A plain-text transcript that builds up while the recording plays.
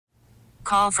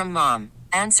Call from mom.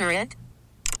 Answer it.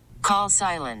 Call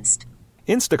silenced.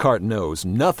 Instacart knows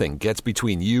nothing gets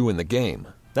between you and the game.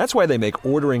 That's why they make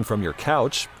ordering from your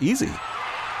couch easy.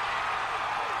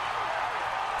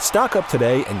 Stock up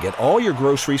today and get all your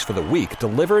groceries for the week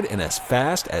delivered in as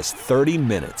fast as 30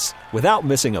 minutes without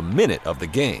missing a minute of the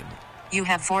game. You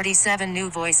have 47 new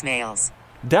voicemails.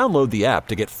 Download the app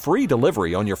to get free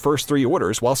delivery on your first 3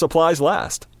 orders while supplies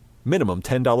last. Minimum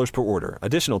 $10 per order.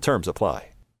 Additional terms apply.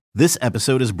 This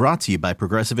episode is brought to you by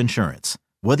Progressive Insurance.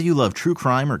 Whether you love true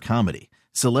crime or comedy,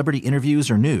 celebrity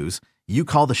interviews or news, you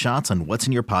call the shots on what's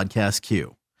in your podcast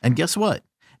queue. And guess what?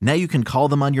 Now you can call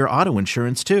them on your auto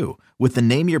insurance too with the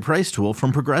Name Your Price tool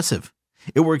from Progressive.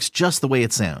 It works just the way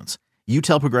it sounds. You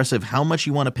tell Progressive how much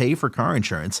you want to pay for car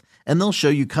insurance, and they'll show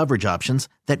you coverage options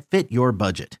that fit your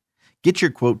budget. Get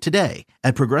your quote today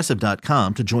at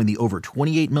Progressive.com to join the over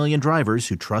 28 million drivers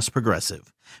who trust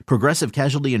Progressive. Progressive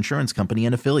Casualty Insurance Company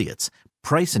and Affiliates.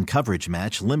 Price and coverage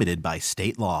match limited by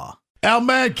state law. Our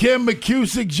man Ken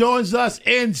McKusick joins us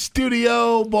in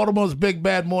studio. Baltimore's Big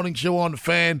Bad Morning Show on the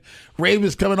Fan.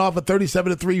 Ravens coming off a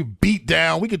 37-3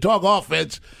 beatdown. We can talk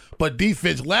offense, but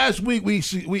defense. Last week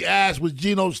we asked, was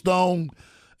Geno Stone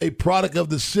a product of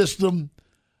the system?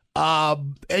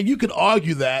 And you could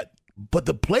argue that, but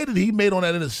the play that he made on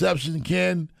that interception,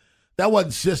 Ken, that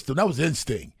wasn't system. That was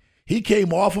instinct. He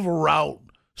came off of a route,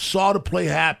 saw the play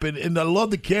happen, and I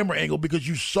love the camera angle because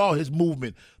you saw his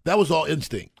movement. That was all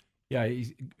instinct. Yeah,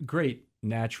 he's great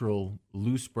natural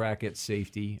loose bracket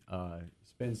safety.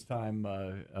 Spends time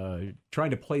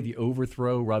trying to play the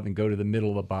overthrow rather than go to the middle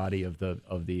of the body of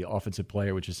the offensive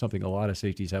player, which is something a lot of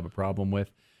safeties have a problem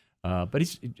with. But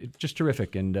he's just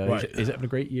terrific, and right. he's having a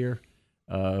great year.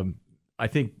 I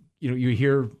think you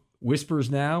hear whispers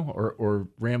now or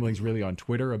ramblings really on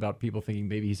Twitter about people thinking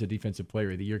maybe he's a defensive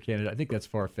player of the year candidate. I think that's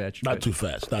far-fetched. Not too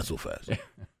fast. Not so fast.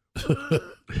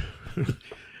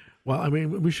 Well, I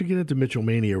mean, we should get into Mitchell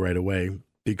Mania right away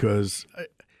because,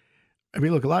 I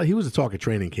mean, look, he was a talk at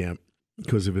training camp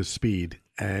because of his speed,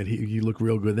 and he looked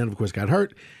real good. Then, of course, got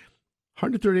hurt.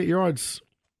 138 yards,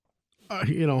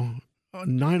 9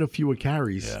 or fewer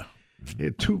carries. Yeah. He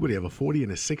had two, but he have a 40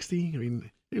 and a 60. I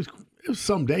mean, it was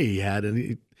some day he had, and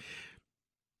it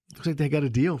looks like they got a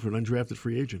deal for an undrafted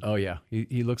free agent. Oh, yeah.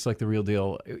 He looks like the real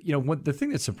deal. The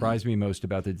thing that surprised me most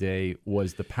about the day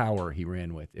was the power he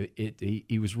ran with.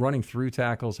 He was running through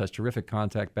tackles, has terrific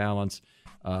contact balance.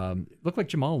 Looked like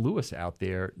Jamal Lewis out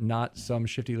there, not some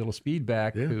shifty little speed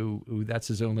back who that's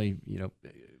his only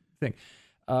thing.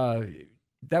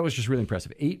 That was just really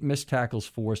impressive. 8 missed tackles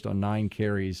forced on 9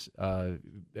 carries,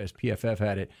 as PFF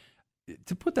had it.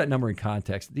 To put that number in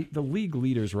context, the league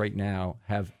leaders right now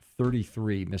have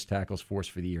 33 missed tackles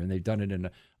forced for the year, and they've done it in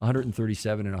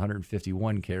 137 and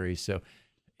 151 carries. So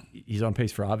he's on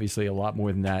pace for obviously a lot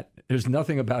more than that. There's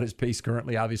nothing about his pace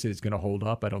currently, obviously, that's going to hold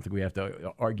up. I don't think we have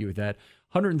to argue with that.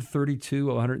 132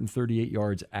 of 138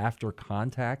 yards after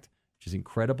contact, which is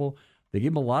incredible. They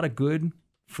gave him a lot of good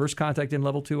first contact in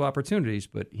level 2 opportunities,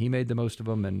 but he made the most of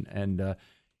them, and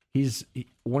he's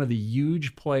one of the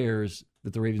huge players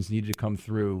that the Ravens needed to come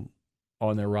through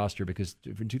on their roster because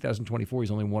in 2024 he's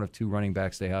only one of 2 running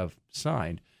backs they have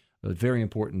signed. It's very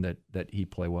important that he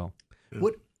play well.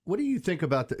 What do you think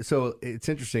about so it's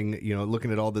interesting,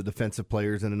 looking at all the defensive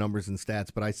players and the numbers and stats,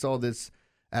 but I saw this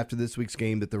after this week's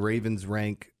game that the Ravens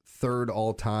rank 3rd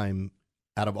all-time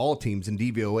out of all teams in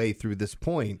DVOA through this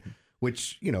point,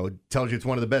 which, tells you it's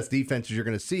one of the best defenses you're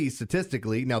going to see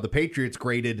statistically. Now, the Patriots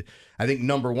graded, I think,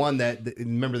 number 1.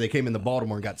 Remember, they came into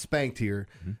Baltimore and got spanked here.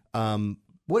 Mm-hmm.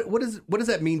 What does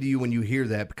that mean to you when you hear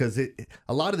that? Because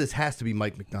a lot of this has to be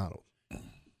Mike McDonald.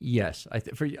 Yes, I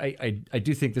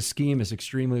do think the scheme is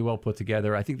extremely well put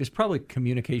together. I think there's probably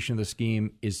communication of the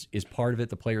scheme is part of it.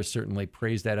 The players certainly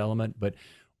praise that element, but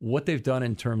what they've done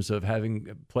in terms of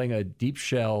playing a deep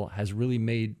shell has really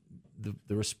made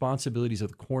the responsibilities of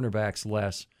the cornerbacks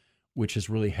less, which has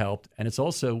really helped. And it's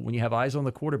also, when you have eyes on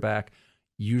the quarterback,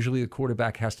 usually the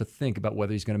quarterback has to think about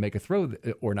whether he's going to make a throw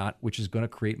or not, which is going to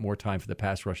create more time for the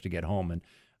pass rush to get home. And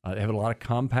they have a lot of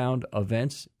compound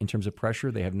events in terms of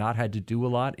pressure. They have not had to do a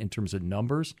lot in terms of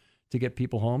numbers to get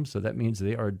people home. So that means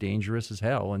they are dangerous as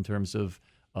hell in terms of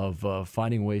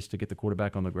finding ways to get the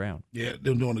quarterback on the ground. Yeah,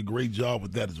 they're doing a great job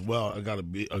with that as well. I got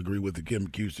to agree with the Ken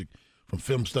McKusick from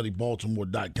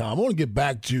FilmStudyBaltimore.com. I want to get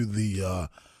back to the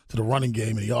running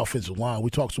game and the offensive line. We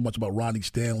talk so much about Ronnie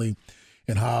Stanley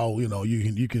and how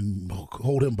you can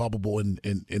hold him vulnerable in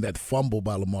that fumble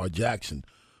by Lamar Jackson.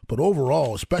 But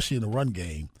overall, especially in the run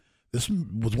game, this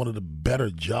was one of the better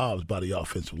jobs by the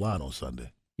offensive line on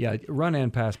Sunday. Yeah, run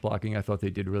and pass blocking, I thought they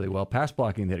did really well. Pass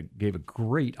blocking, they gave a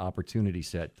great opportunity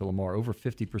set to Lamar, over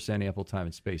 50% ample time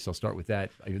and space. I'll start with that,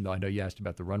 even though I know you asked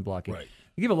about the run blocking. Right.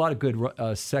 They give a lot of good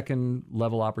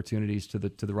second-level opportunities to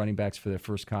the running backs for their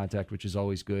first contact, which is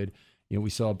always good. We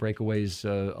saw breakaways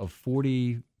of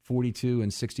 40, 42,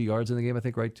 and 60 yards in the game, I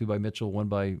think, right? 2 by Mitchell, one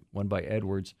by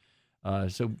Edwards.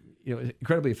 So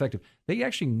incredibly effective. They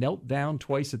actually knelt down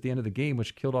twice at the end of the game,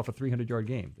 which killed off a 300-yard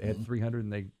game. They had 300,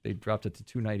 and they dropped it to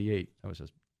 298. That was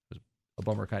a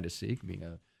bummer kind of see, being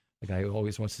a guy who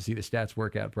always wants to see the stats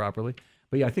work out properly.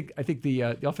 But yeah, I think the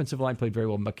offensive line played very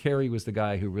well. McCary was the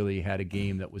guy who really had a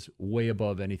game that was way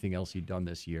above anything else he'd done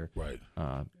this year. Right.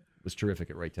 Was terrific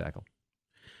at right tackle.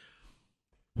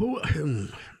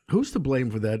 Who's to blame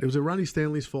for that? Was it Ronnie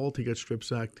Stanley's fault he got strip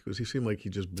sacked? Because he seemed like he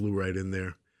just blew right in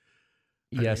there.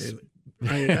 Yes.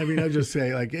 I mean, I just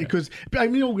say, like, because, we're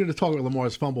going to talk about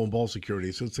Lamar's fumble and ball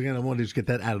security. So, again, I wanted to just get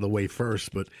that out of the way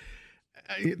first. But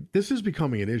this is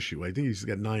becoming an issue. I think he's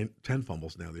got 10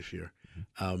 fumbles now this year.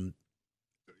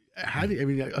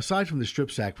 Aside from the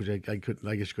strip sack, which I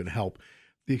guess you couldn't help,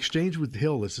 the exchange with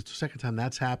Hill, this is the second time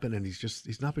that's happened, and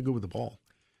he's not been good with the ball.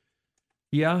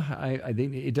 Yeah, I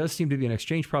think it does seem to be an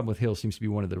exchange problem with Hill. Seems to be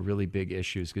one of the really big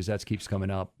issues because that keeps coming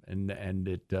up, and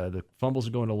the fumbles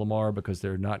are going to Lamar because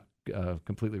they're not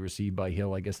completely received by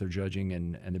Hill. I guess they're judging,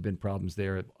 and there've been problems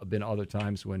there. Have been other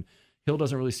times when Hill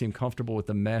doesn't really seem comfortable with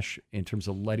the mesh in terms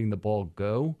of letting the ball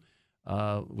go,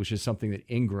 which is something that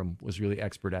Ingram was really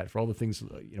expert at. For all the things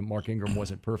Mark Ingram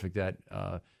wasn't perfect at,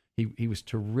 he was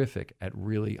terrific at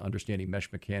really understanding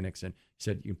mesh mechanics. And he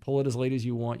said, you pull it as late as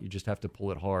you want, you just have to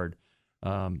pull it hard.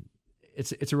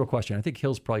 It's a real question. I think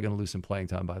Hill's probably going to lose some playing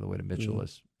time, by the way, to Mitchell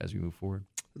as we move forward.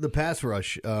 The pass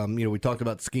rush, we talked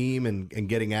about scheme and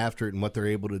getting after it and what they're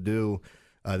able to do.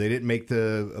 They didn't make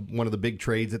one of the big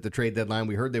trades at the trade deadline.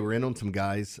 We heard they were in on some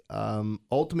guys.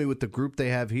 Ultimately, with the group they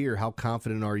have here, how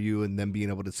confident are you in them being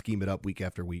able to scheme it up week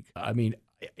after week? I mean,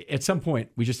 at some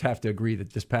point, we just have to agree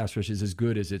that this pass rush is as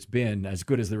good as it's been, as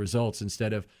good as the results,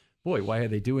 instead of, boy, why are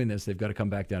they doing this? They've got to come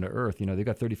back down to earth. They've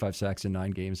got 35 sacks in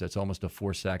 9 games. That's almost a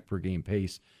 4-sack per game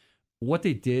pace. What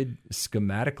they did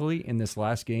schematically in this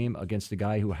last game against a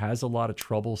guy who has a lot of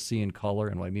trouble seeing color,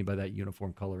 and what I mean by that,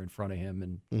 uniform color in front of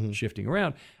him and shifting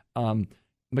around,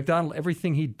 McDonald,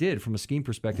 everything he did from a scheme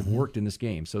perspective worked in this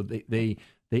game. So they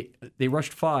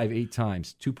rushed 8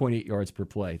 times, 2.8 yards per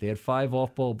play. They had 5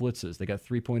 off-ball blitzes. They got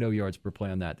 3.0 yards per play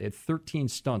on that. They had 13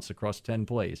 stunts across 10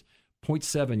 plays.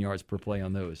 0.7 yards per play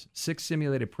on those, 6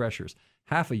 simulated pressures,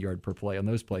 half a yard per play on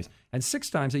those plays, and 6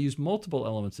 times they used multiple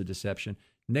elements of deception,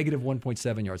 negative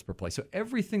 1.7 yards per play. So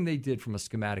everything they did from a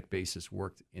schematic basis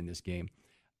worked in this game.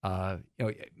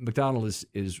 McDonald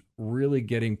is really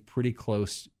getting pretty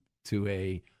close to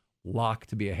a lock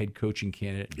to be a head coaching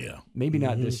candidate. Yeah, maybe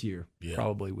not this year. Yeah.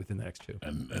 Probably within the next 2.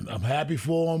 And I'm happy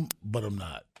for him, but I'm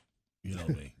not. You know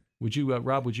me. Would you,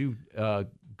 Rob? Would you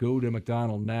go to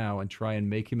McDonald now and try and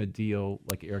make him a deal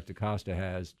like Eric DeCosta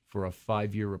has for a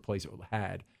 5-year replacement?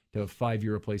 Had to have a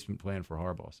 5-year replacement plan for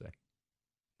Harbaugh, say.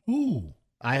 Ooh,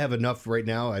 I have enough right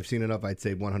now. I've seen enough. I'd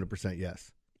say 100%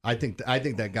 yes. I think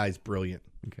that guy's brilliant.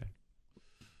 Okay,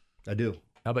 I do.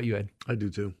 How about you, Ed? I do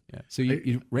too. Yeah. So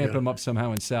you ramp him up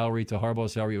somehow in salary to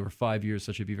Harbaugh's salary over 5 years,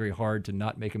 so it should be very hard to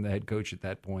not make him the head coach at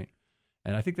that point.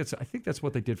 And I think that's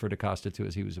what they did for DeCosta too,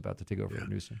 as he was about to take over for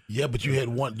Newsom. Yeah, but you had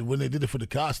when they did it for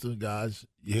DeCosta, guys,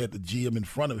 you had the GM in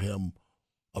front of him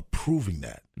approving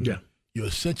that. Yeah, you're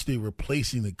essentially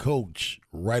replacing the coach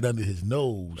right under his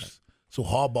nose. Right. So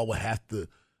Harbaugh would have to.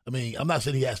 I mean, I'm not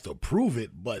saying he has to approve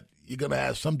it, but you're gonna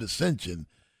have some dissension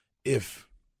if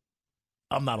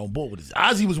I'm not on board with this.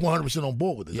 Ozzie was 100% on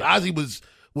board with this. Yeah. Ozzie was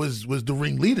the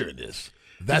ringleader in this.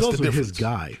 That's also the difference. His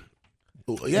guy.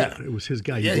 Yeah, it was his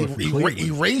guy. He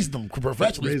raised them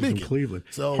professionally speaking. Him in Cleveland.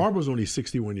 So Harbaugh's only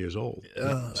 61 years old,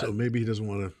 so maybe he doesn't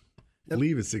want to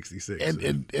leave at 66.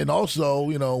 And also,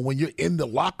 when you're in the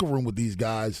locker room with these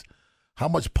guys, how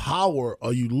much power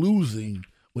are you losing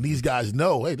when these guys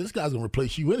know, hey, this guy's gonna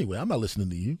replace you anyway? I'm not listening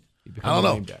to you. I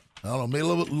don't know. Maybe a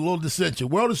little dissension.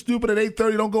 World is stupid at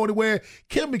 8:30. Don't go anywhere.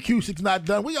 Ken McKusick's not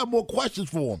done. We got more questions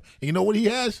for him. And you know what he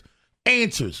has?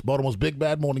 Answers. Baltimore's Big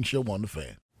Bad Morning Show on the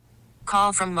Fan.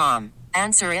 Call from mom.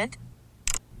 Answer it.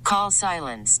 Call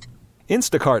silenced.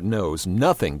 Instacart knows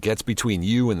nothing gets between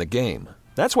you and the game.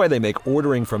 That's why they make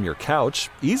ordering from your couch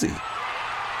easy.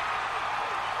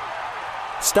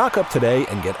 Stock up today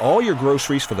and get all your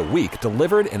groceries for the week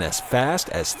delivered in as fast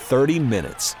as 30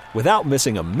 minutes without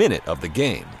missing a minute of the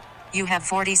game. You have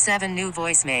 47 new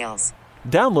voicemails.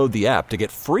 Download the app to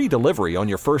get free delivery on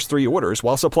your first 3 orders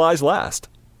while supplies last.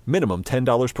 Minimum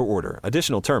 $10 per order.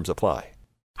 Additional terms apply.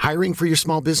 Hiring for your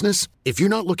small business? If you're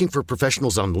not looking for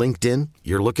professionals on LinkedIn,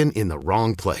 you're looking in the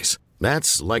wrong place.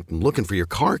 That's like looking for your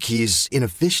car keys in a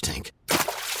fish tank.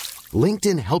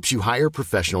 LinkedIn helps you hire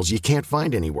professionals you can't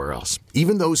find anywhere else,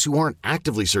 even those who aren't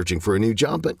actively searching for a new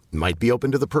job but might be open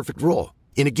to the perfect role.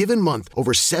 In a given month,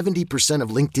 over 70%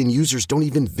 of LinkedIn users don't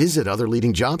even visit other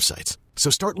leading job sites. So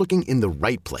start looking in the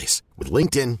right place. With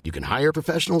LinkedIn, you can hire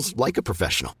professionals like a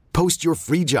professional. Post your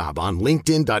free job on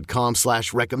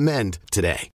linkedin.com/recommend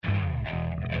today.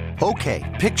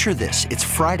 Okay, picture this. It's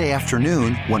Friday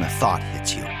afternoon when a thought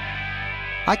hits you.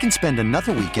 I can spend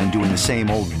another weekend doing the same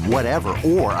old whatever,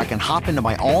 or I can hop into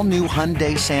my all-new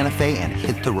Hyundai Santa Fe and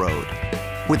hit the road.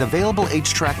 With available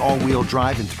H-Track all-wheel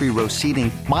drive and 3-row seating,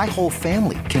 my whole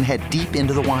family can head deep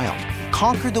into the wild.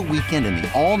 Conquer the weekend in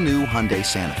the all-new Hyundai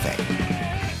Santa Fe.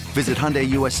 Visit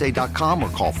HyundaiUSA.com or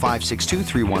call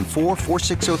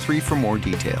 562-314-4603 for more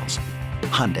details.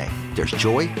 Hyundai, there's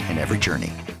joy in every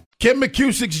journey. Ken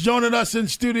McKusick's joining us in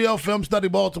studio, Film Study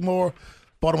Baltimore,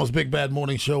 Baltimore's Big Bad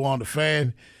Morning Show on The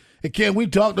Fan. And Ken, we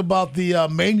talked about the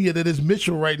mania that is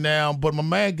Mitchell right now, but my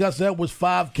man Gus Edwards,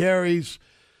 5 carries.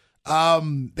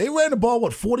 They ran the ball,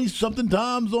 40-something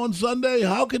times on Sunday?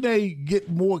 How can they get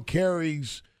more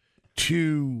carries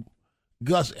to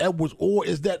Gus Edwards, or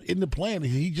is that in the plan?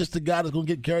 Is he just the guy that's going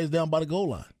to get carries down by the goal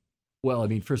line? Well, I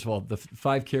mean, first of all, the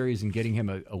 5 carries and getting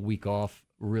him a week off,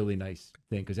 really nice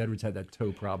thing, because Edwards had that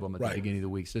toe problem at the beginning of the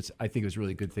week. So I think it was a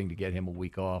really good thing to get him a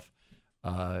week off,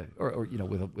 or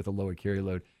with a lower carry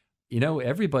load.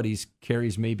 Everybody's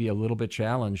carries may be a little bit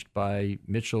challenged by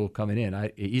Mitchell coming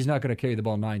in. He's not going to carry the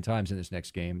ball 9 times in this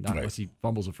next game, not unless he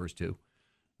fumbles the first 2.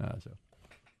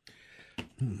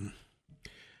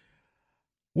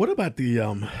 What about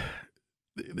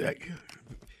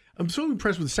I'm so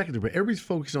impressed with the secondary, but everybody's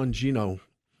focused on Geno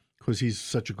because he's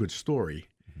such a good story.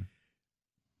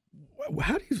 Mm-hmm.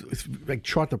 How do you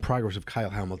chart the progress of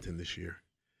Kyle Hamilton this year?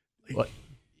 Well,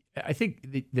 I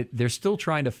think that they're still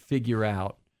trying to figure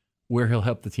out where he'll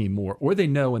help the team more, or they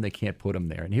know when they can't put him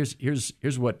there. And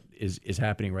here's what is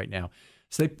happening right now.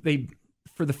 So they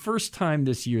for the first time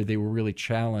this year, they were really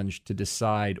challenged to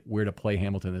decide where to play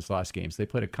Hamilton this last game. So they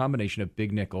played a combination of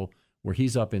big nickel, where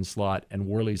he's up in slot and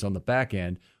Worley's on the back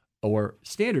end, or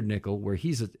standard nickel, where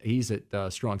he's at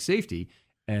strong safety,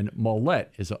 and Mollett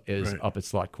is up at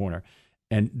slot corner.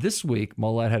 And this week,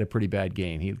 Mollett had a pretty bad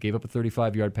game. He gave up a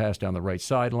 35-yard pass down the right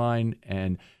sideline,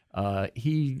 and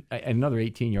another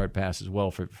 18-yard pass as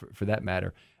well, for that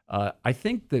matter. I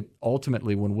think that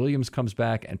ultimately when Williams comes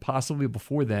back, and possibly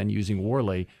before then using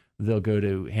Worley, they'll go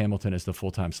to Hamilton as the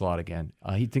full-time slot again.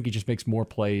 I think he just makes more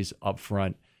plays up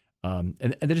front.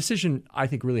 And the decision, I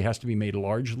think, really has to be made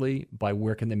largely by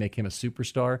where can they make him a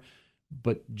superstar.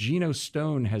 But Geno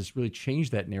Stone has really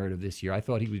changed that narrative this year. I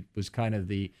thought he was kind of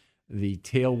the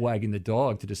tail wagging the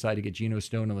dog to decide to get Geno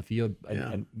Stone on the field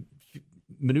and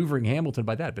maneuvering Hamilton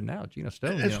by that. But now Geno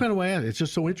Stone. That's kind of why it's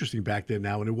just so interesting back then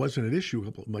now, and it wasn't an issue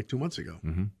 2 months ago.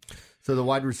 Mm-hmm. So the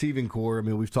wide receiving core, I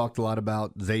mean, we've talked a lot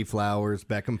about Zay Flowers.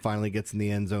 Beckham finally gets in the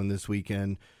end zone this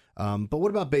weekend. But what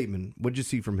about Bateman? What did you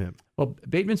see from him? Well,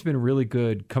 Bateman's been really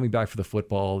good coming back for the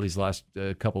football these last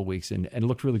couple of weeks and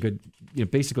looked really good,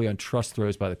 basically on trust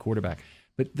throws by the quarterback.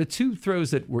 But the 2 throws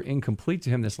that were incomplete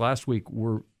to him this last week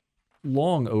were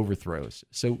long overthrows.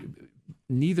 So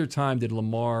neither time did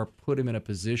Lamar put him in a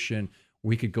position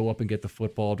where he could go up and get the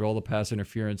football, draw the pass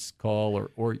interference call,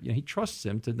 or he trusts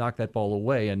him to knock that ball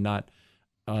away and not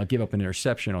give up an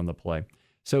interception on the play.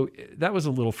 So that was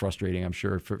a little frustrating, I'm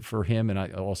sure, for him. And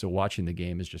I also watching the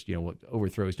game is just what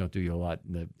overthrows don't do you a lot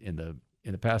in the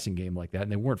passing game like that.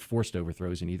 And they weren't forced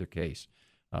overthrows in either case.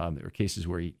 There were cases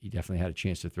where he definitely had a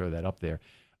chance to throw that up there.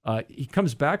 He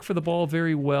comes back for the ball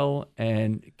very well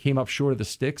and came up short of the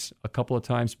sticks a couple of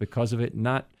times because of it.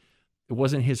 It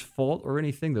wasn't his fault or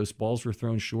anything. Those balls were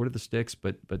thrown short of the sticks,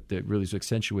 but it really was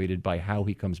accentuated by how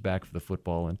he comes back for the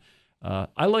football. And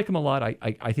I like him a lot.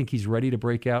 I think he's ready to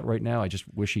break out right now. I just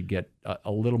wish he'd get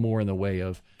a little more in the way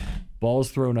of balls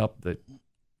thrown up that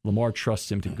Lamar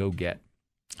trusts him to go get.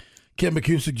 Ken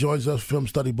McKusick joins us,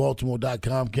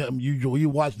 filmstudybaltimore.com. Ken, you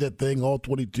watched that thing, all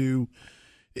 22.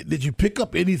 Did you pick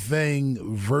up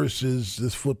anything versus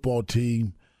this football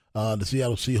team, the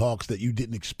Seattle Seahawks, that you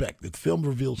didn't expect? Did film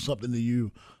reveal something to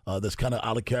you that's kind of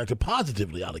out of character,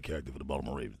 positively out of character for the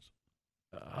Baltimore Ravens?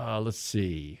 Let's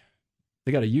see.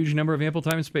 They got a huge number of ample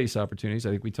time and space opportunities.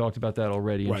 I think we talked about that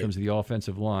already in terms of the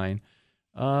offensive line.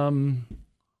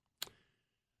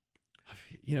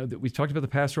 We talked about the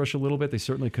pass rush a little bit. They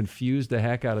certainly confused the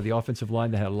heck out of the offensive line.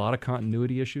 They had a lot of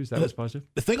continuity issues. That was positive.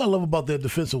 The thing I love about their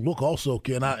defensive look also,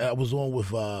 Ken, I was on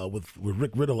with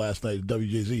Rick Ritter last night at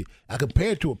WJZ. I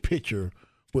compared to a picture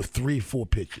with 3-4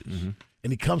 pitches.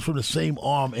 And he comes from the same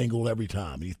arm angle every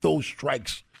time. And he throws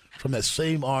strikes from that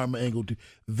same arm angle.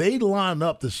 They line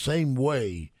up the same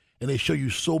way, and they show you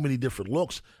so many different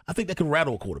looks. I think that could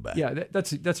rattle a quarterback. Yeah,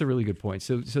 that's a really good point.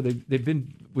 So they've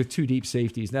been with 2 deep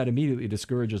safeties. That immediately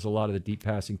discourages a lot of the deep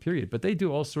passing period. But they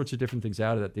do all sorts of different things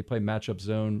out of that. They play matchup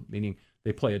zone, meaning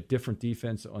they play a different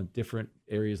defense on different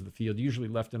areas of the field, usually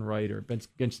left and right, or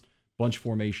against bunch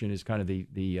formation is kind of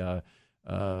the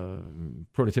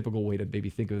prototypical way to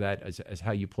maybe think of that as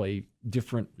how you play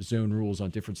different zone rules on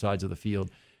different sides of the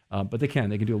field. But they can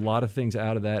do a lot of things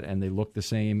out of that, and they look the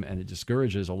same, and it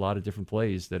discourages a lot of different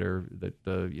plays that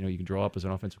you can draw up as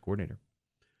an offensive coordinator.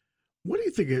 What do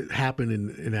you think happened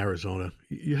in Arizona?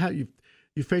 You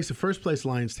face the first place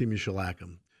Lions team, you shellac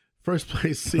them. First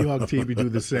place Seahawks team, you do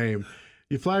the same.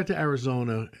 You fly to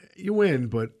Arizona, you win,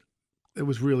 but it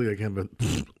was really like kind of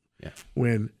a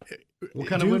win. What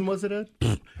kind of win was it, Ed?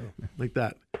 Like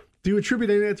that. Do you attribute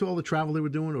any of that to all the travel they were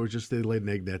doing, or just they laid an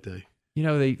egg that day? You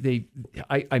know,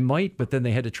 I might, but then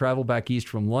they had to travel back east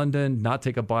from London, not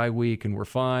take a bye week, and we're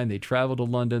fine. They traveled to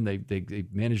London. They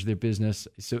managed their business.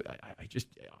 So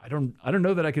I don't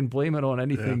know that I can blame it on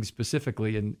anything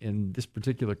specifically in this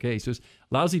particular case. It was a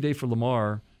lousy day for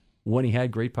Lamar when he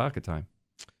had great pocket time.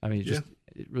 I mean,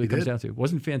 it really comes down to it.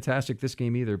 Wasn't fantastic this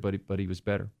game either, but he was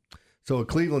better. So a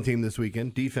Cleveland team this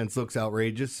weekend, defense looks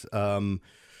outrageous. I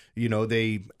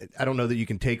don't know that you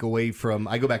can take away from,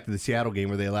 I go back to the Seattle game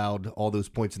where they allowed all those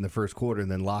points in the first quarter and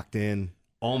then locked in,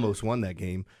 almost won that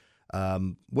game.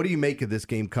 What do you make of this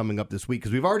game coming up this week?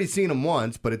 Because we've already seen them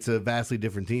once, but it's a vastly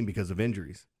different team because of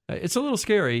injuries. It's a little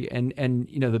scary, and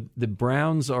the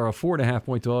Browns are a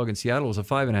 4.5-point dog, and Seattle is a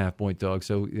 5.5-point dog.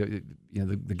 So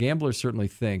the gamblers certainly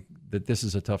think that this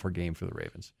is a tougher game for the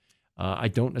Ravens. I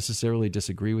don't necessarily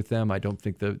disagree with them. I don't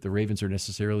think the Ravens are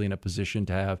necessarily in a position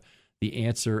to have the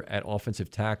answer at offensive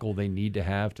tackle they need to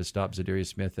have to stop Zadarius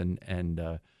Smith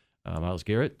and Myles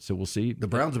Garrett. So we'll see. The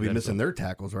Browns will be missing their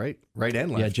tackles, right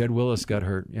and left. Yeah, Jed Willis got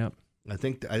hurt. Yeah. I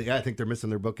think they're missing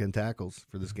their bookend tackles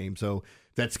for this game. So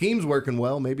if that scheme's working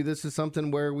well, maybe this is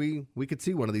something where we could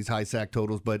see one of these high sack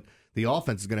totals, but the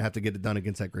offense is going to have to get it done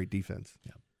against that great defense.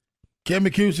 Yeah. Ken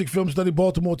McKusick, Film Study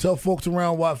Baltimore. Tell folks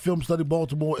around why Film Study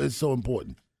Baltimore is so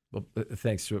important. Well,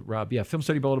 thanks, Rob. Yeah, Film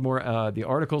Study Baltimore. The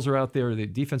articles are out there. The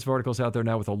defensive articles out there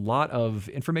now with a lot of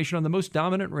information on the most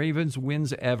dominant Ravens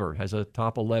wins ever. Has a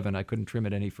top 11. I couldn't trim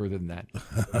it any further than that.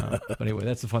 But anyway,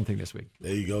 that's the fun thing this week.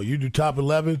 There you go. You do top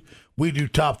 11. We do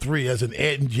top 3 as in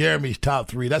Ed and Jeremy's top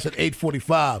 3. That's at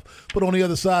 8:45. But on the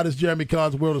other side is Jeremy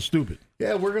Kahn's World of Stupid.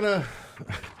 Yeah, we're gonna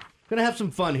have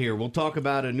some fun here. We'll talk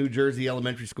about a New Jersey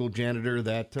elementary school janitor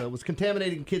that was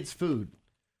contaminating kids' food.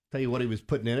 Tell you what he was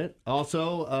putting in it.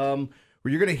 Also,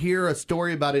 you're going to hear a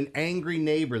story about an angry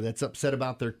neighbor that's upset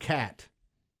about their cat.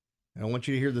 And I want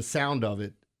you to hear the sound of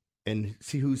it and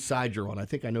see whose side you're on. I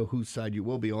think I know whose side you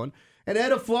will be on. And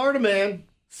Ed, a Florida man,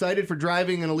 cited for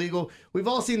driving an illegal. We've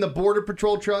all seen the Border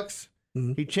Patrol trucks.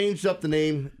 Mm-hmm. He changed up the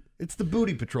name. It's the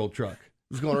Booty Patrol truck.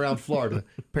 He's going around Florida,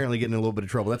 apparently getting in a little bit of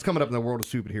trouble. That's coming up in the World of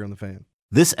Stupid here on The Fan.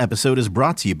 This episode is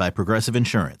brought to you by Progressive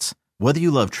Insurance. Whether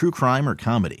you love true crime or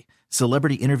comedy,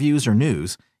 celebrity interviews or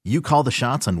news, you call the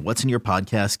shots on what's in your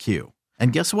podcast queue.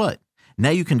 And guess what?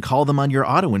 Now you can call them on your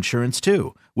auto insurance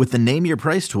too with the Name Your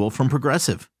Price tool from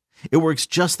Progressive. It works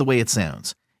just the way it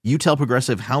sounds. You tell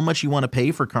Progressive how much you want to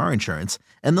pay for car insurance,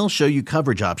 and they'll show you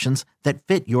coverage options that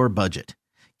fit your budget.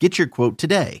 Get your quote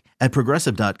today at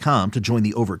Progressive.com to join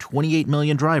the over 28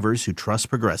 million drivers who trust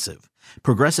Progressive.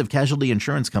 Progressive Casualty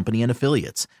Insurance Company and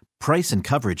Affiliates. Price and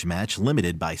coverage match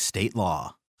limited by state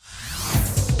law.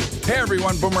 Hey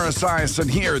everyone, Boomer Esiason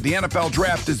here. The NFL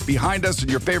Draft is behind us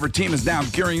and your favorite team is now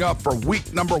gearing up for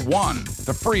week number 1.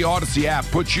 The free Odyssey app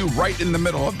puts you right in the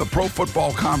middle of the pro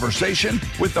football conversation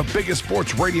with the biggest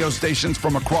sports radio stations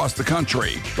from across the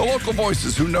country. The local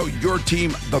voices who know your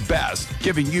team the best,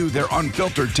 giving you their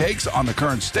unfiltered takes on the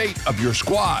current state of your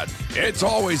squad. It's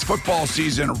always football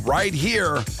season right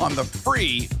here on the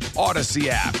free Odyssey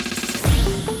app.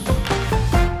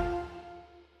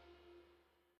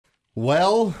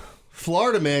 Well,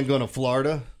 Florida man going to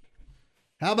Florida.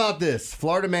 How about this?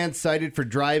 Florida man cited for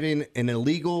driving an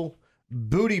illegal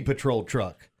Booty Patrol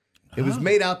truck. It was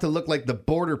made out to look like the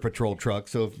Border Patrol truck.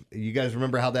 So if you guys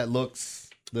remember how that looks,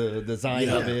 the design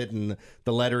of it and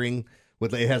the lettering,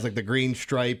 it has like the green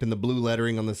stripe and the blue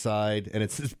lettering on the side, and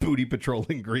it says Booty Patrol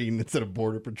in green instead of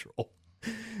Border Patrol.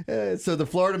 So the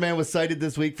Florida man was cited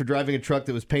this week for driving a truck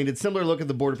that was painted similar look at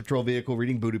the Border Patrol vehicle,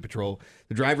 reading Booty Patrol.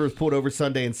 The driver was pulled over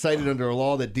Sunday and cited under a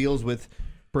law that deals with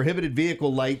prohibited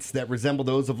vehicle lights that resemble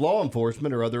those of law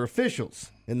enforcement or other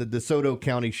officials in the DeSoto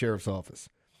County Sheriff's Office.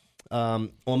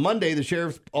 On Monday, the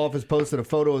sheriff's office posted a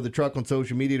photo of the truck on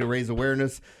social media to raise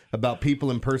awareness about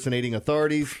people impersonating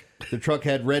authorities. The truck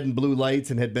had red and blue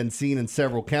lights and had been seen in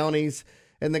several counties.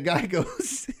 And the guy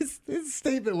goes, his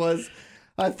statement was,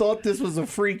 "I thought this was a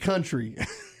free country."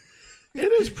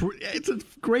 It's a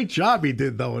great job he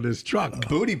did, though, in his truck.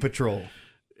 Booty patrol.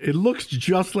 It looks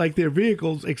just like their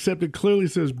vehicles, except it clearly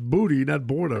says booty, not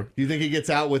border. Do you think he gets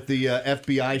out with the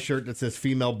FBI shirt that says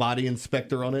female body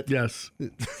inspector on it? Yes.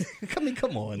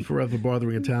 Come on. Forever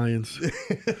bothering Italians.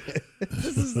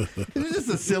 This is just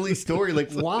a silly story.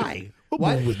 Like, why?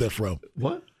 What movie was that from?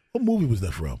 What? What movie was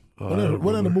that from? What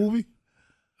in the movie?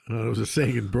 There was a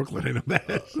saying in Brooklyn. I know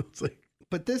that. It's like,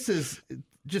 but this is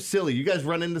just silly. You guys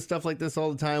run into stuff like this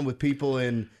all the time with people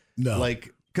in,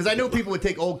 like, because I know people would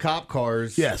take old cop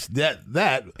cars. Yes,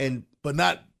 but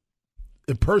not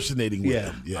impersonating with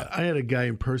them. Yeah, I had a guy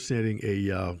impersonating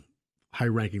a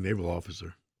high-ranking naval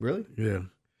officer. Really? Yeah.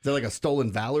 Is that like a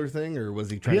stolen valor thing, or was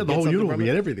he trying? He to had the get whole something uniform. from He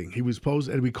it? had everything. He was posed,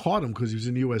 and we caught him because he was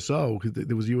in USO. Because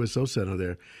there was a USO center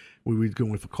there. We were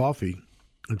going for coffee,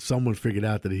 and someone figured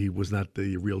out that he was not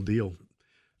the real deal.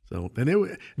 So,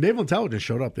 and Naval Intelligence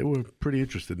showed up. They were pretty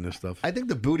interested in this stuff. I think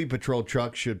the Booty Patrol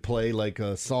truck should play like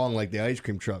a song like the ice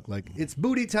cream truck. Like, it's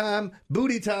booty time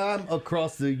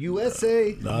across the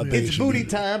USA. It's booty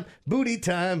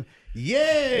time.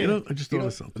 Yeah. I just thought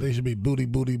of something. They should be booty,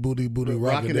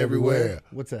 rocking everywhere.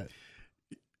 What's that?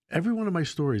 Every one of my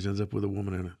stories ends up with a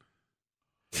woman in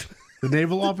it. The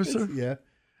naval officer? Yeah.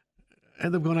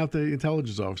 End up going out the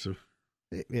intelligence officer.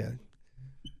 Yeah.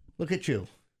 Look at you,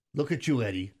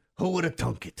 Eddie. Who would have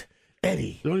thunk it?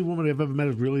 Eddie. The only woman I've ever met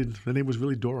her name was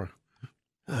really Dora.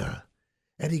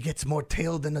 Eddie gets more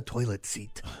tail than a toilet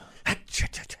seat.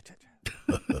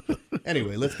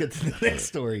 Anyway, let's get to the next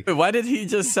story. Why did he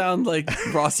just sound like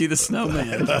Frosty the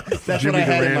Snowman? That's Jimmy what I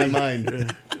had Durante. in my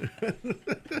mind.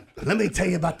 Let me tell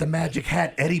you about the magic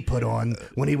hat Eddie put on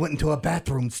when he went into a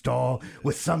bathroom stall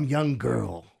with some young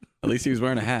girl. At least he was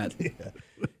wearing a hat. Yeah.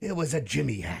 It was a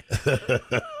Jimmy hat.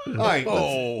 All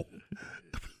right.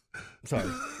 Sorry.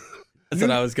 That's what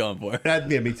I was going for.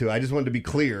 Yeah, me too. I just wanted to be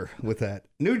clear with that.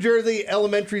 New Jersey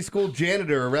elementary school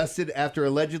janitor arrested after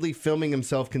allegedly filming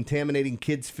himself contaminating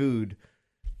kids' food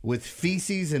with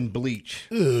feces and bleach.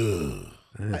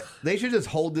 They should just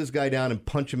hold this guy down and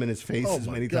punch him in his face as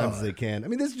many times as they can. I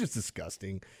mean, this is just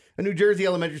disgusting. A New Jersey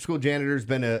elementary school janitor has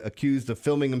been accused of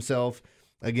filming himself,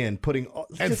 again,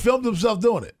 filmed himself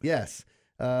doing it. Yes.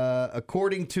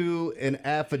 According to an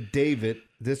affidavit,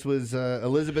 this was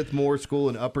Elizabeth Moore School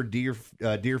in Upper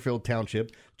Deerfield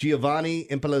Township. Giovanni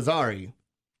Impalazzari.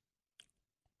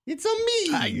 It's a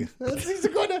me.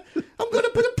 I'm gonna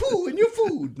put a poo in your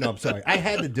food. No, I'm sorry. I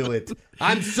had to do it.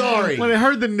 I'm sorry. When I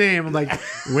heard the name, I'm like,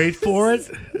 wait for it.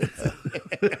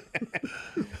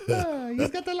 He's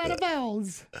got a lot of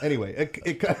vowels. Anyway,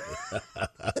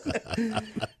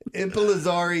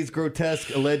 Impalazzari's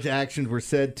grotesque alleged actions were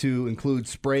said to include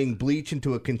spraying bleach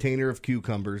into a container of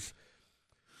cucumbers,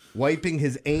 wiping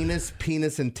his anus,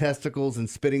 penis, and testicles, and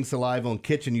spitting saliva on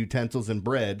kitchen utensils and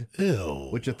bread,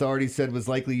 which authorities said was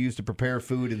likely used to prepare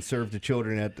food and serve to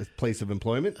children at the place of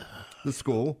employment, the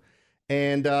school,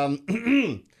 and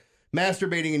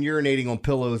masturbating and urinating on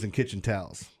pillows and kitchen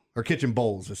towels, or kitchen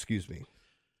bowls, excuse me.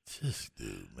 Just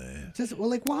dude, man.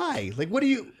 Like, why? Like, what do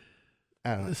you...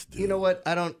 I don't know. You know what?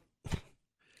 I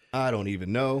don't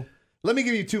even know. Let me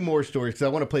give you two more stories because I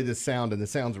want to play this sound, and the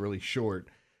sound's really short.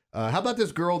 How about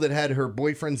this girl that had her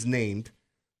boyfriend's name?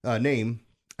 I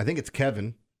think it's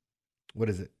Kevin. What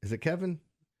is it? Is it Kevin?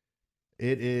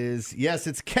 It is. Yes,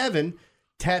 it's Kevin,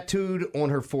 tattooed on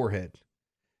her forehead.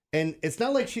 And it's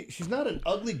not like she's not an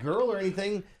ugly girl or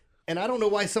anything. And I don't know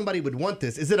why somebody would want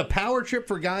this. Is it a power trip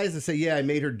for guys to say, yeah, I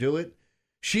made her do it?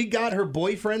 She got her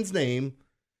boyfriend's name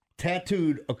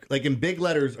tattooed like in big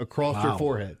letters across her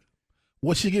forehead.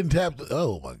 What's she getting tapped?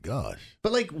 Oh, my gosh.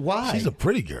 But, like, why? She's a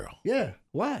pretty girl. Yeah,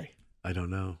 why? I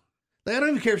don't know. Like, I don't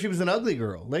even care if she was an ugly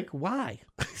girl. Like, why?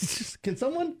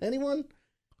 Can anyone?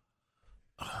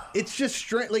 It's just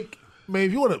straight, like... I mean,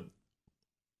 if you want to...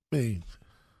 I mean,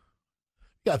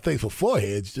 you got things for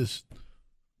foreheads, just...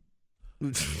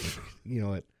 You know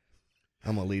what?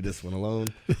 I'm going to leave this one alone.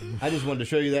 I just wanted to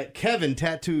show you that. Kevin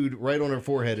tattooed right on her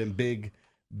forehead in big,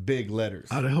 big letters.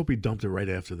 I hope he dumped it right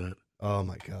after that. Oh,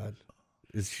 my God.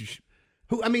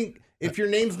 I mean, if your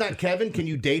name's not Kevin, can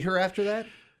you date her after that?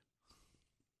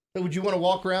 Or would you want to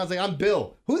walk around and say, I'm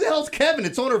Bill? Who the hell's Kevin?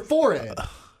 It's on her forehead.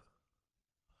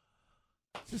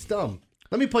 It's just dumb.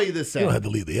 Let me play you this sound. You don't have to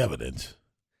leave the evidence.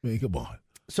 I mean, come on.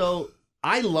 So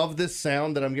I love this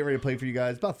sound that I'm getting ready to play for you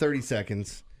guys. About 30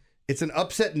 seconds. It's an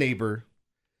upset neighbor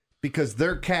because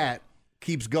their cat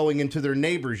keeps going into their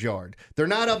neighbor's yard. They're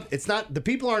not up. It's not, the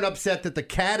people aren't upset that the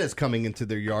cat is coming into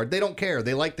their yard. They don't care.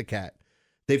 They like the cat.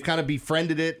 They've kind of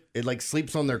befriended it. It like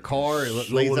sleeps on their car. It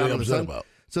lays out on the sun.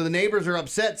 So the neighbors are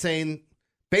upset, saying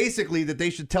basically that they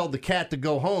should tell the cat to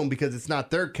go home because it's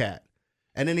not their cat.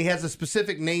 And then he has a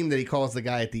specific name that he calls the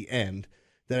guy at the end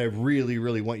that I really,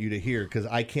 really want you to hear, because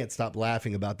I can't stop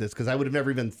laughing about this, because I would have never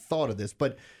even thought of this.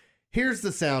 But here's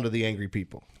the sound of the angry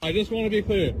people. I just want to be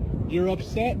clear. You're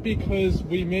upset because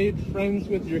we made friends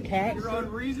with your cat? You're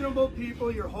unreasonable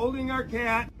people. You're holding our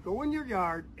cat. Go in your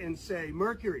yard and say,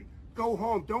 Mercury, go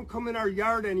home. Don't come in our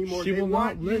yard anymore. She will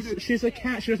not listen. She's a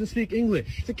cat. She doesn't speak English.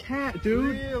 She's a cat,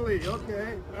 dude. Really?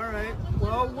 Okay. All right.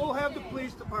 Well, we'll have the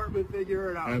police department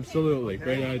figure it out. Absolutely. Okay?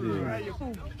 Great idea. All right, you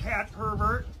cat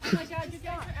pervert. Oh my God, you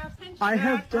got I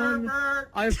have done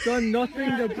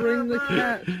nothing to bring the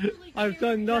cat. I've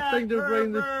done nothing to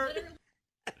bring the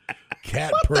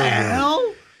cat what pervert. The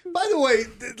hell? By the way,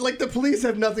 like the police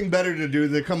have nothing better to do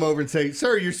than come over and say,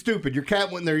 "Sir, you're stupid. Your cat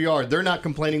went in their yard." They're not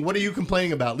complaining. What are you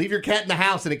complaining about? Leave your cat in the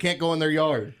house and it can't go in their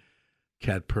yard.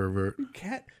 Cat pervert.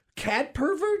 Cat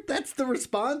pervert? That's the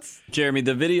response? Jeremy,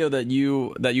 the video that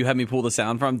you had me pull the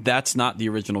sound from, that's not the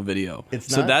original video. It's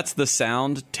so not? that's the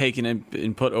sound taken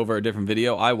and put over a different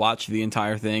video. I watched the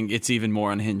entire thing. It's even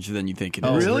more unhinged than you think it is.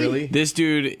 Oh, really? This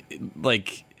dude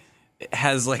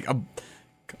has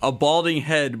a balding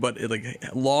head, but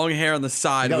long hair on the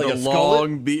side with like a a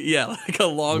long like a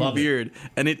long Love beard,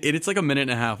 and it's like a minute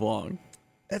and a half long.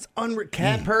 That's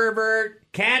cat pervert.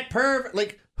 Cat pervert.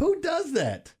 Like, who does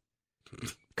that?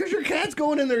 Because your cat's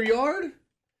going in their yard?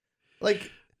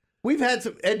 Like, we've had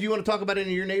some... Ed, do you want to talk about any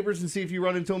of your neighbors and see if you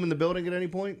run into them in the building at any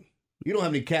point? You don't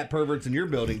have any cat perverts in your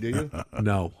building, do you?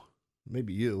 No.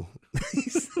 Maybe you.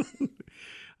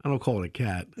 I don't call it a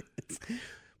cat.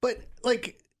 But,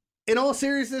 like, in all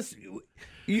seriousness,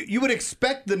 you would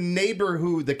expect the neighbor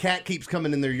who the cat keeps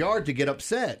coming in their yard to get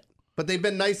upset. But they've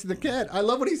been nice to the cat. I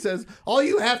love what he says. All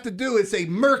you have to do is say,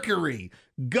 Mercury,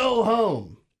 go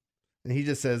home. And he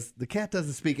just says, the cat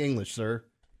doesn't speak English, sir.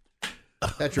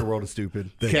 That's your world of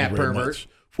stupid. Cat pervert.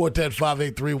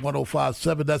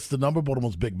 410-583-1057. That's the number.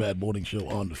 Baltimore's Big Bad Morning Show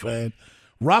on the Fan.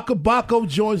 Rockabacco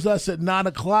joins us at 9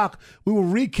 o'clock. We will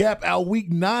recap our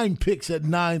Week 9 picks at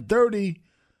 9:30.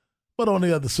 But on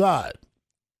the other side,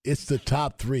 it's the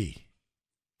top three.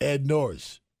 Ed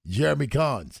Norris, Jeremy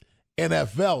Collins,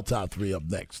 NFL top three up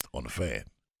next on the Fan.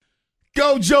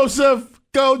 Go, Joseph!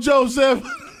 Go, Joseph!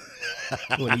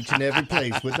 Going each and every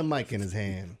place with the mic in his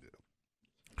hand.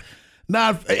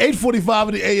 8:45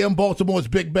 in the a.m. Baltimore's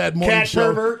Big Bad Morning Cat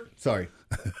Show. pervert. Sorry.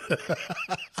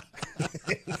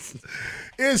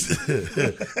 It's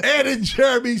Ed and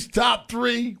Jeremy's top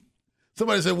three.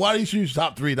 Somebody said, why do you choose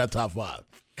top three, not top five?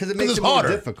 Because it makes it harder.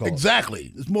 more difficult.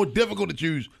 Exactly. It's more difficult to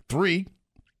choose three.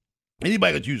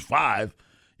 Anybody can choose five.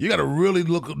 You got to really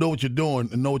know what you're doing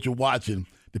and know what you're watching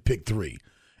to pick three.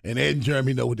 And Ed and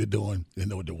Jeremy know what they're doing and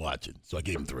know what they're watching. So I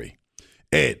gave them three.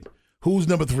 Ed, who's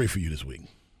number three for you this week?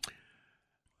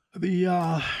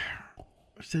 I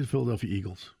said Philadelphia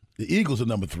Eagles. The Eagles are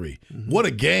number three. Mm-hmm. What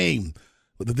a game.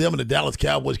 With them and the Dallas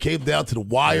Cowboys came down to the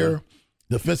wire.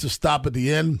 Defensive stop at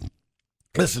the end.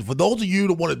 Listen, for those of you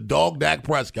that want to dog Dak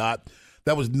Prescott,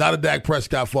 that was not a Dak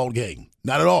Prescott fault game.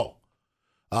 Not at all.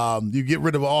 You get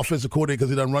rid of an offensive coordinator because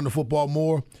he doesn't run the football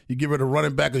more. You get rid of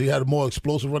running back because he had a more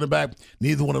explosive running back.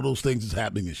 Neither one of those things is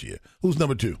happening this year. Who's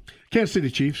number two? Kansas City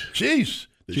Chiefs. Chiefs.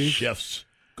 The Chiefs.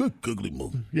 Good googly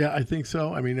move. Yeah, I think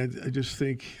so. I mean, I just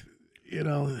think,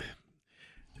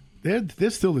 they're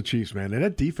still the Chiefs, man. And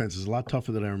that defense is a lot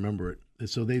tougher than I remember it. And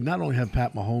so they not only have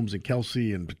Pat Mahomes and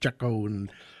Kelsey and Pacheco,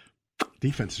 and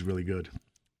defense is really good.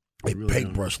 They really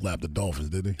paintbrush slapped the Dolphins,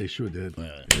 didn't they? They sure did.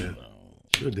 Yeah.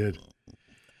 Sure did.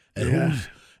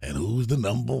 And who's the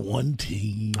number one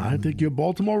team? I think your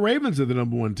Baltimore Ravens are the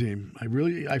number one team.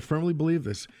 I firmly believe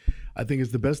this. I think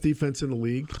it's the best defense in the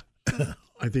league.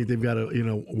 I think they've got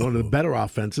one of the better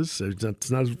offenses. It's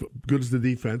not as good as the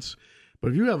defense,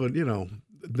 but if you have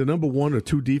the number one or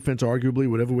two defense, arguably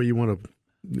whatever you want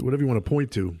to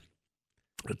point to,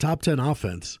 a top 10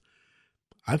 offense,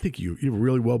 I think you have a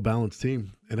really well balanced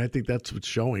team, and I think that's what's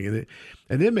showing.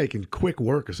 And they're making quick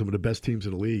work of some of the best teams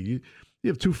in the league. You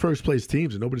have two first-place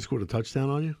teams and nobody scored a touchdown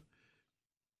on you.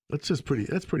 That's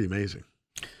pretty amazing.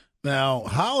 Now,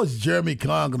 how is Jeremy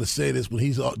Kahn going to say this when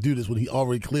he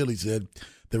already clearly said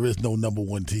there is no number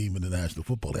one team in the National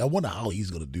Football League? I wonder how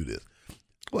he's going to do this.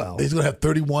 Well, he's going to have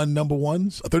 31 number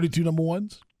ones, 32 number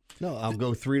ones? No, I'll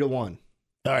go 3-1.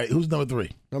 All right, who's number three?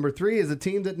 Number three is a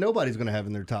team that nobody's going to have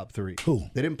in their top three. Who?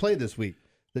 They didn't play this week.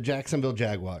 The Jacksonville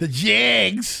Jaguars. The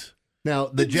Jags? Now,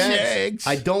 the Jags,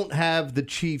 I don't have the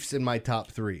Chiefs in my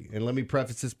top 3. And let me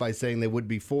preface this by saying they would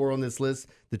be 4 on this list.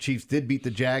 The Chiefs did beat the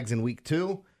Jags in week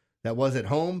 2. That was at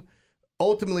home.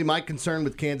 Ultimately, my concern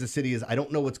with Kansas City is I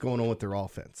don't know what's going on with their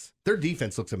offense. Their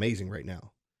defense looks amazing right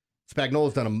now.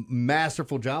 Spagnuolo's done a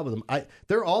masterful job with them.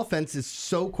 Their offense is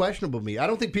so questionable to me. I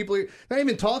don't think people are not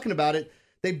even talking about it.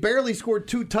 They barely scored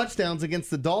 2 touchdowns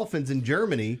against the Dolphins in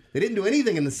Germany. They didn't do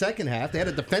anything in the second half. They had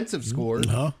a defensive score.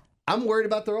 I'm worried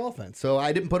about their offense, so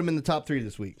I didn't put them in the top 3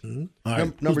 this week. All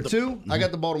right. Number 2, I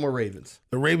got the Baltimore Ravens.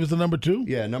 The Ravens are number 2?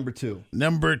 Yeah, number 2.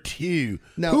 Number 2.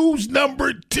 Now, who's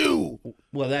number 2?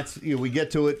 Well, that's we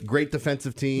get to it. Great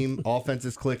defensive team. Offense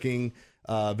is clicking.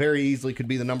 Very easily could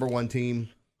be the number 1 team.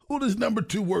 Who does number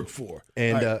 2 work for?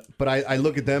 And but I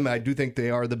look at them. I do think they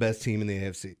are the best team in the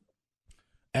AFC.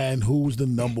 And who's the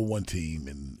number 1 team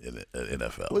in the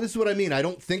NFL? Well, this is what I mean. I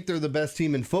don't think they're the best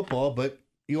team in football, but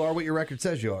you are what your record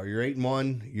says you are. You're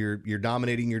 8-1. You're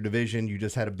dominating your division. You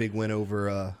just had a big win over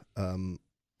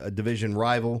a division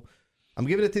rival. I'm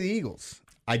giving it to the Eagles.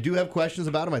 I do have questions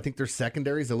about them. I think their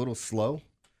secondary is a little slow.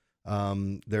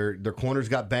 Their corners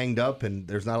got banged up, and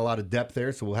there's not a lot of depth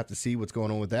there, so we'll have to see what's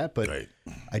going on with that. But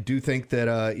I do think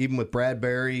that even with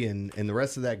Bradbury and the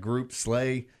rest of that group,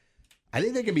 Slay, I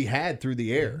think they can be had through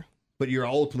the air. But you're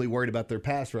ultimately worried about their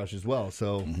pass rush as well.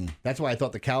 So that's why I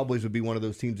thought the Cowboys would be one of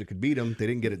those teams that could beat them. They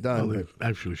didn't get it done. Well, they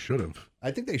actually should have. I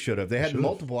think they should have. They had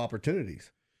multiple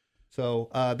opportunities.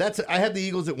 So I have the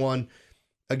Eagles at 1.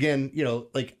 Again,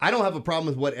 I don't have a problem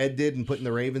with what Ed did and putting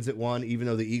the Ravens at 1, even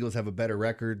though the Eagles have a better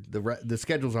record. The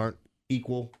schedules aren't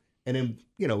equal. And then,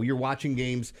 you're watching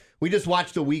games. We just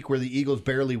watched a week where the Eagles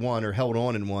barely won or held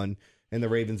on and won, and the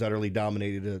Ravens utterly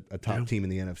dominated a top team in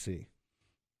the NFC.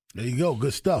 There you go.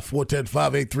 Good stuff.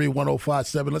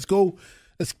 410-583-1057. Let's go.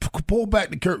 Let's pull back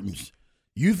the curtains.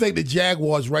 You think the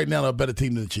Jaguars right now are a better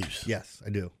team than the Chiefs? Yes,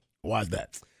 I do. Why is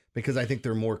that? Because I think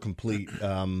they're more complete.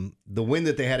 The win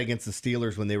that they had against the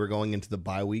Steelers when they were going into the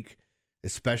bye week,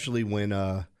 especially when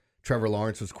Trevor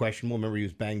Lawrence was questionable. Remember, he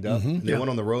was banged up. And they went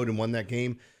on the road and won that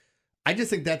game. I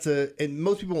just think and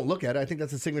most people won't look at it, I think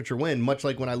that's a signature win, much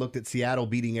like when I looked at Seattle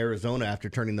beating Arizona after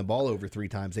turning the ball over 3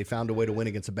 times. They found a way to win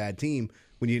against a bad team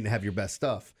when you didn't have your best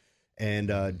stuff.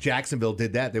 And Jacksonville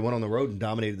did that. They went on the road and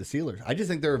dominated the Steelers. I just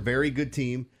think they're a very good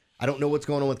team. I don't know what's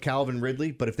going on with Calvin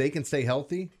Ridley, but if they can stay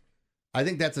healthy, I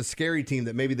think that's a scary team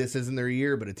that maybe this isn't their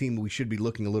year, but a team we should be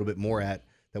looking a little bit more at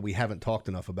that we haven't talked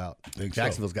enough about.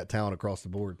 Jacksonville's got talent across the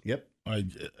board. Yep. All right.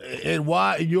 And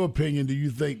why, in your opinion, do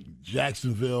you think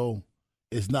Jacksonville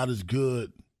is not as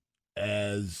good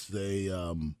as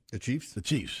the Chiefs? The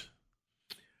Chiefs.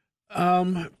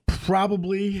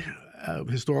 Probably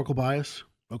historical bias.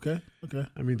 Okay.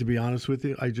 I mean, to be honest with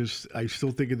you, I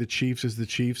still think of the Chiefs as the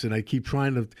Chiefs, and I keep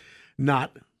trying to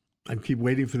I keep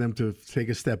waiting for them to take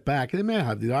a step back. And they may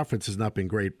have. The offense has not been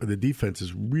great, but the defense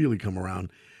has really come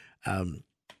around. And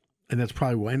that's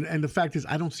probably why. And the fact is,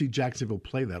 I don't see Jacksonville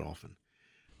play that often.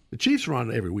 The Chiefs are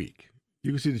on every week.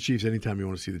 You can see the Chiefs anytime you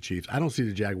want to see the Chiefs. I don't see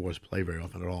the Jaguars play very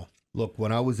often at all. Look,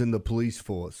 when I was in the police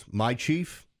force, my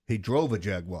chief, he drove a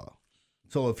Jaguar.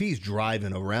 So if he's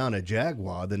driving around a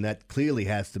Jaguar, then that clearly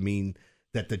has to mean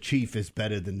that the chief is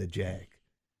better than the Jag.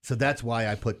 So that's why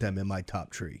I put them in my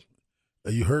top 3.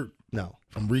 Are you hurt? No.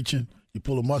 I'm reaching? You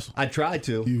pull a muscle? I tried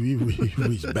to. You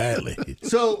reached badly.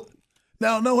 So,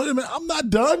 no, wait a minute. I'm not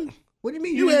done. What do you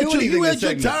mean? You had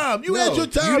your time. You had your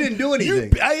time. You didn't do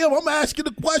anything. I'm asking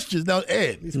the questions. Now,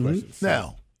 Ed. These questions.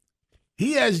 Now,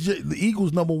 he has the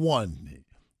Eagles number 1.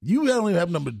 You don't even have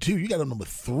number 2. You got a number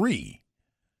 3.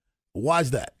 Why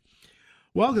is that?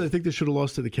 Well, because I think they should have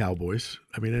lost to the Cowboys.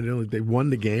 I mean, they won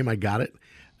the game. I got it.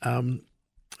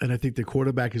 And I think the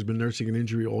quarterback has been nursing an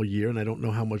injury all year, and I don't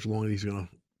know how much longer he's going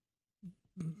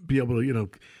to be able to,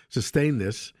 sustain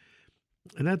this.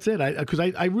 And that's it. Because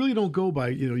I really don't go by,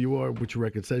 you are what your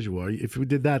record says you are. If we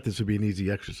did that, this would be an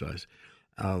easy exercise.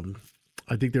 I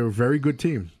think they're a very good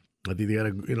team. I think they got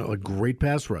a great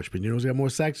pass rush. But who's got more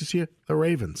sacks this year? The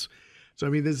Ravens. So, I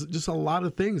mean, there's just a lot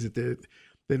of things that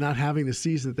they're not having the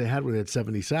season that they had when they had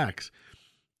 70 sacks.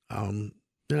 And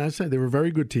I said they were a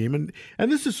very good team.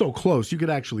 And this is so close. You could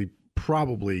actually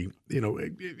probably,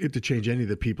 interchange any of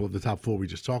the people of the top 4 we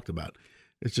just talked about.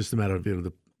 It's just a matter of,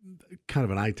 the kind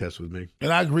of an eye test with me.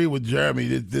 And I agree with Jeremy.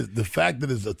 The fact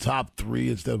that it's a top 3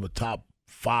 instead of a top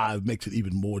 5 makes it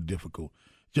even more difficult.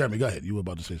 Jeremy, go ahead. You were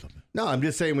about to say something. No, I'm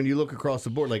just saying when you look across the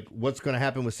board, like what's going to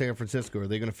happen with San Francisco? Are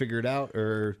they going to figure it out?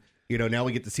 Or, now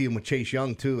we get to see him with Chase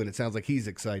Young too, and it sounds like he's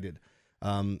excited.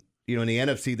 In the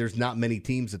NFC, there's not many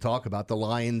teams to talk about. The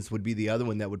Lions would be the other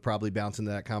one that would probably bounce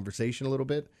into that conversation a little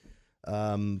bit.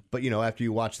 But, after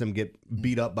you watch them get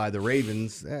beat up by the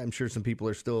Ravens, I'm sure some people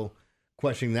are still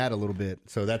questioning that a little bit.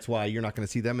 So that's why you're not going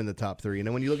to see them in the top 3. And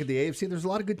then when you look at the AFC, there's a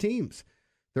lot of good teams.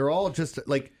 They're all just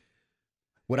like,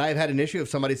 would I have had an issue if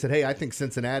somebody said, hey, I think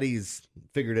Cincinnati's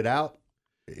figured it out?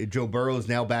 Joe Burrow's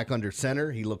now back under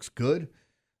center. He looks good.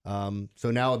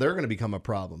 So now they're going to become a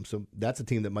problem. So that's a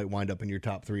team that might wind up in your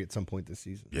top 3 at some point this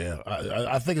season. Yeah,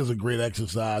 I think it's a great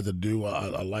exercise to do.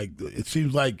 I like it.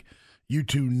 Seems like you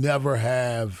two never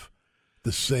have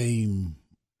the same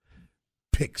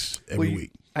picks every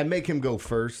week. I make him go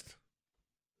first,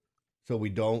 so we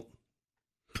don't.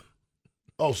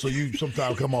 Oh, so you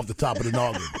sometimes come off the top of the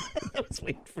noggin. I was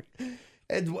waiting for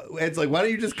Ed's like, why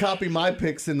don't you just copy my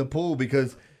picks in the pool?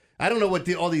 Because I don't know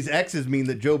what all these X's mean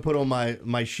that Joe put on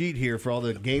my sheet here for all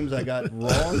the games I got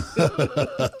wrong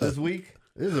this week.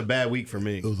 This is a bad week for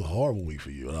me. It was a horrible week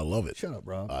for you, and I love it. Shut up,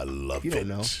 Rob. I love it. You don't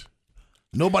know.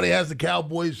 Nobody has the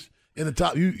Cowboys in the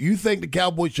top. You think the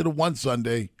Cowboys should have won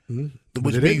Sunday,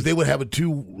 which means they would have a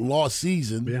 2-loss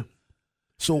season. Yeah.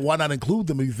 So why not include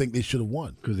them if you think they should have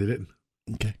won? Because they didn't.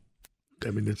 Okay.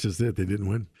 I mean, it's just it. They didn't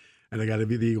win. And I got to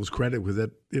give the Eagles credit with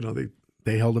that.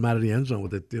 They held them out of the end zone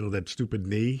with that stupid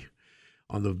knee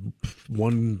on the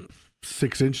 1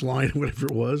 6-inch line, whatever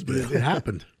it was. But it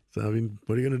happened. So, I mean,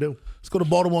 what are you going to do? Let's go to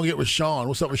Baltimore and get Rashawn.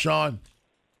 What's up, Rashawn?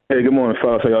 Hey, good morning,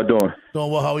 fellas. How y'all doing?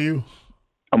 Doing well. How are you?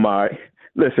 I'm all right.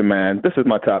 Listen, man, this is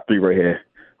my top 3 right here.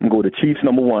 I'm going to go to Chiefs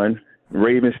number 1,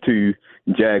 Ravens 2,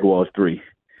 Jaguars 3.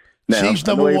 Now, Chiefs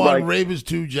number 1, Ravens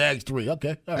 2, Jags 3. Okay.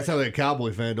 All right. That sounds like a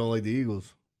Cowboy fan. Don't like the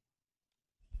Eagles.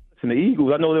 Listen, the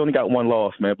Eagles, I know they only got 1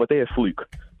 loss, man, but they a fluke.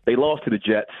 They lost to the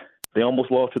Jets. They almost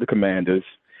lost to the Commanders.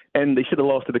 And they should have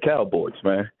lost to the Cowboys,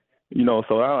 man.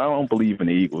 So I don't believe in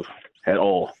the Eagles at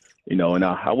all. And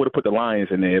I would have put the Lions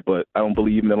in there, but I don't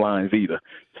believe in the Lions either.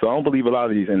 So I don't believe a lot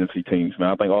of these NFC teams, man.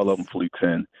 I think all of them flukes,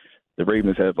 and the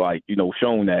Ravens have,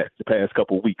 shown that the past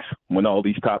couple of weeks when all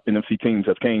these top NFC teams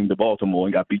have came to Baltimore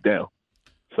and got beat down.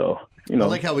 So, I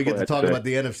like how we get to talk about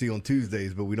the NFC on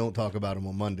Tuesdays, but we don't talk about them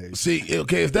on Mondays. See,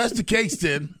 okay, if that's the case,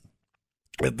 then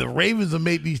if the Ravens have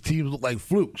made these teams look like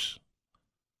flukes,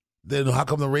 then how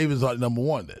come the Ravens aren't number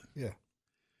 1 then? Yeah.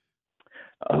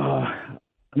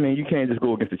 I mean, you can't just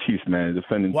go against the Chiefs, man.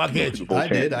 Defending. Why can't you? I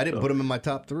did. I didn't put them in my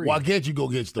top 3. Why can't you go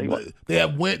against them? They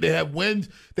have wins.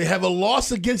 They have a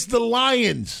loss against the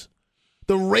Lions.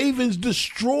 The Ravens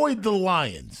destroyed the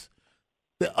Lions.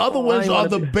 The other ones are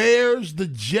the Bears, the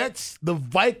Jets, the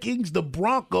Vikings, the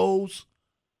Broncos,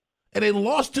 and they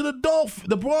lost to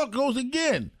the Broncos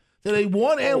again. So they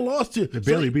won and lost to. They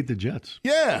barely beat the Jets.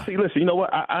 Yeah. See, listen, you know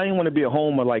what? I didn't want to be a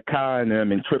homer like Kai and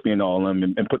them and Trippy and all them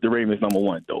and put the Ravens number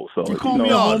 1, though. So you call me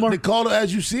a homer. They call it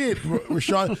as you see it,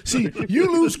 Rashawn. See,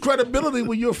 you lose credibility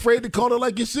when you're afraid to call it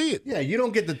like you see it. Yeah, you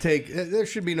don't get to take. There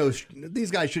should be no. These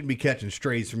guys shouldn't be catching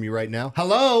strays from you right now.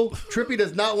 Hello, Trippy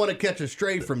does not want to catch a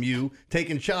stray from you,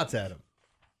 taking shots at him.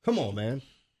 Come on, man.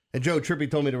 And Joe, Trippy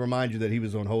told me to remind you that he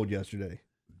was on hold yesterday.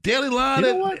 Daily Line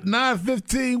at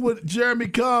 9:15 with Jeremy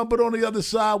Kahn, but on the other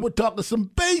side, we're talking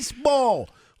some baseball.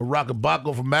 We're rocking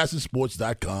Baco from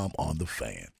MasterSports.com on The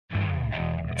Fan.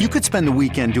 You could spend the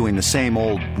weekend doing the same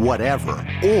old whatever,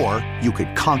 or you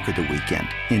could conquer the weekend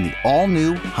in the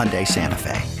all-new Hyundai Santa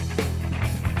Fe.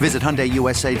 Visit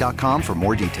HyundaiUSA.com for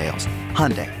more details.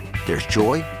 Hyundai, there's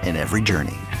joy in every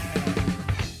journey.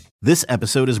 This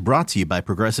episode is brought to you by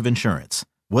Progressive Insurance.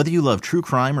 Whether you love true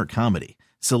crime or comedy,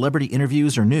 celebrity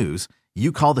interviews or news,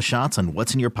 you call the shots on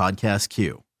what's in your podcast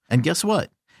queue. And guess what?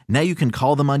 Now you can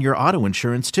call them on your auto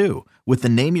insurance too with the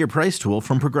Name Your Price tool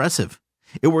from Progressive.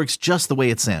 It works just the way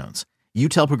it sounds. You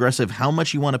tell Progressive how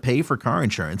much you want to pay for car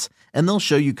insurance, and they'll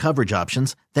show you coverage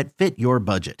options that fit your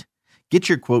budget. Get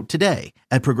your quote today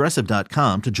at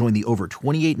Progressive.com to join the over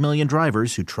 28 million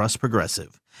drivers who trust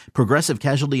Progressive. Progressive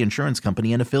Casualty Insurance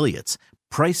Company and Affiliates.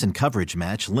 Price and coverage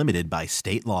match limited by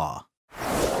state law.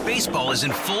 Baseball is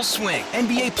in full swing.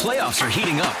 NBA playoffs are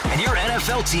heating up, and your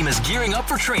NFL team is gearing up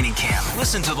for training camp.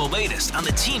 Listen to the latest on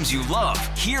the teams you love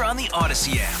here on the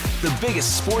Odyssey app. The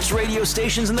biggest sports radio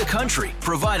stations in the country,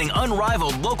 providing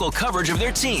unrivaled local coverage of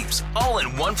their teams, all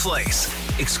in one place.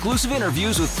 Exclusive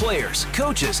interviews with players,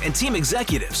 coaches, and team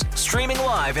executives, streaming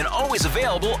live and always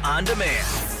available on demand.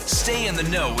 Stay in the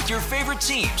know with your favorite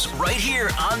teams right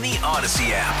here on the Odyssey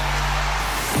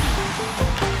app.